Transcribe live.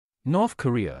North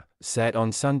Korea said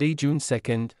on Sunday, June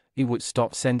 2nd, it would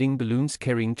stop sending balloons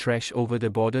carrying trash over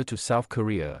the border to South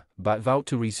Korea, but vowed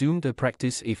to resume the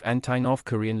practice if anti-North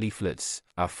Korean leaflets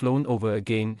are flown over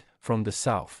again from the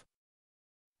south.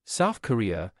 South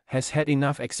Korea has had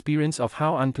enough experience of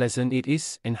how unpleasant it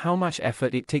is and how much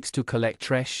effort it takes to collect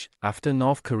trash, after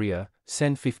North Korea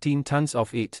sent 15 tons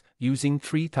of it, using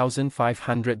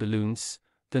 3,500 balloons,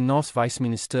 the North's Vice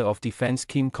Minister of Defense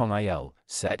Kim Kong-il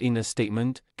said in a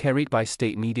statement carried by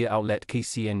state media outlet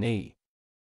KCNA.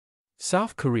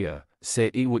 South Korea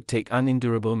said it would take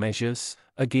unendurable measures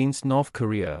against North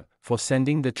Korea for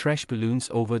sending the trash balloons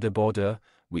over the border,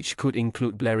 which could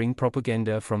include blaring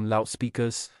propaganda from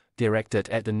loudspeakers directed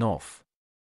at the North.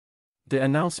 The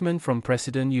announcement from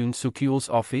President Yoon Suk-yeol's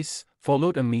office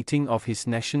followed a meeting of his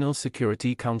National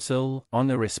Security Council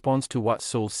on a response to what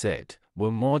Seoul said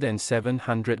were more than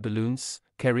 700 balloons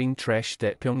carrying trash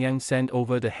that Pyongyang sent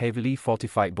over the heavily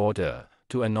fortified border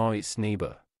to annoy its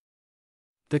neighbor.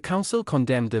 The council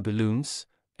condemned the balloons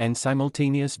and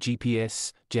simultaneous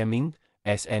GPS jamming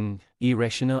as an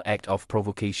irrational act of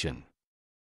provocation.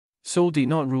 Seoul did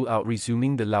not rule out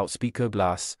resuming the loudspeaker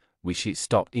blasts, which it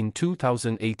stopped in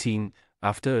 2018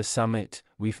 after a summit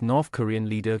with North Korean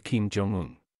leader Kim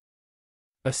Jong-un.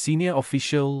 A senior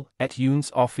official at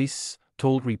Yoon's office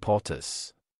told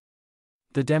reporters.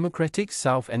 The Democratic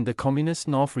South and the Communist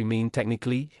North remain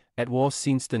technically at war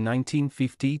since the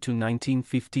 1950 to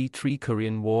 1953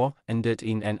 Korean War ended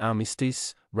in an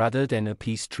armistice rather than a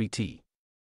peace treaty.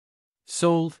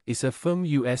 Seoul is a firm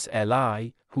U.S. ally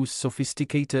whose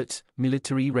sophisticated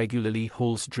military regularly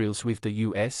holds drills with the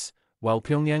U.S., while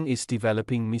Pyongyang is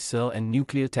developing missile and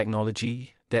nuclear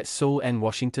technology that Seoul and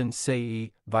Washington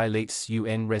say violates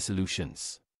UN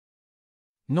resolutions.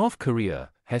 North Korea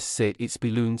has said its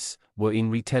balloons were in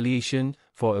retaliation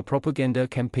for a propaganda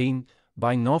campaign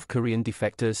by North Korean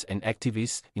defectors and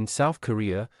activists in South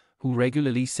Korea who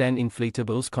regularly send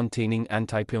inflatables containing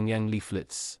anti-Pyongyang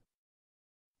leaflets.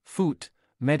 Food,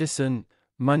 medicine,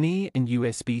 money and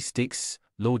USB sticks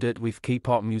loaded with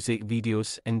K-pop music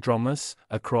videos and drummers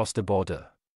across the border.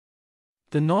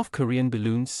 The North Korean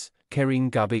balloons, carrying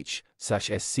garbage such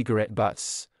as cigarette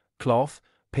butts, cloth,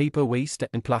 paper waste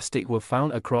and plastic were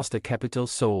found across the capital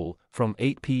Seoul from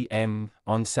 8 p.m.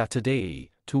 on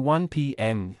Saturday to 1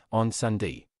 p.m. on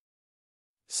Sunday.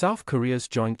 South Korea's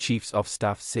Joint Chiefs of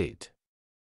Staff said.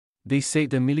 They said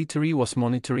the military was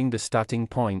monitoring the starting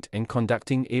point and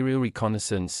conducting aerial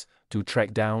reconnaissance to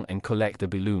track down and collect the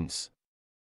balloons,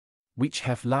 which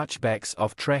have large bags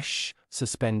of trash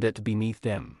suspended beneath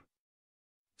them.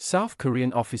 South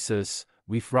Korean officers,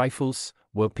 with rifles,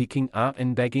 were picking up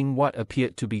and bagging what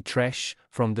appeared to be trash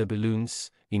from the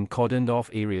balloons in cordoned-off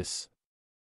areas.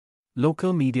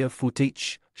 Local media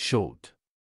footage showed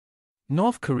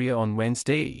North Korea on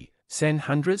Wednesday sent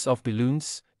hundreds of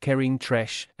balloons carrying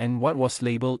trash and what was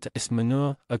labeled as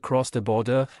manure across the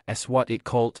border as what it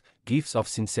called gifts of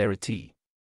sincerity.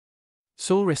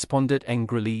 Seoul responded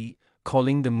angrily,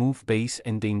 calling the move base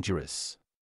and dangerous.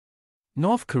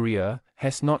 North Korea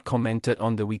has not commented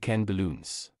on the weekend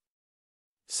balloons.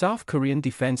 South Korean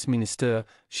Defense Minister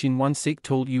Shin Won-sik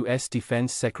told U.S.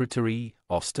 Defense Secretary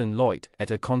Austin Lloyd at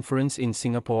a conference in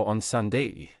Singapore on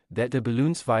Sunday that the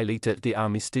balloons violated the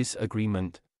armistice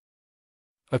agreement.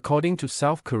 According to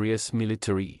South Korea's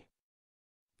military,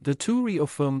 the two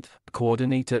reaffirmed a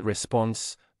coordinated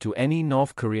response to any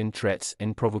North Korean threats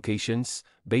and provocations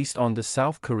based on the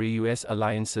South Korea-US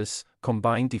alliance's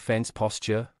combined defense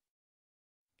posture.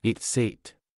 It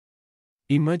said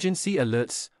emergency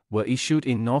alerts were issued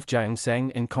in North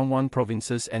Gyeongsang and Gangwon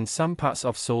provinces and some parts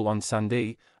of Seoul on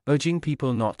Sunday, urging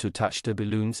people not to touch the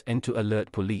balloons and to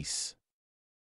alert police.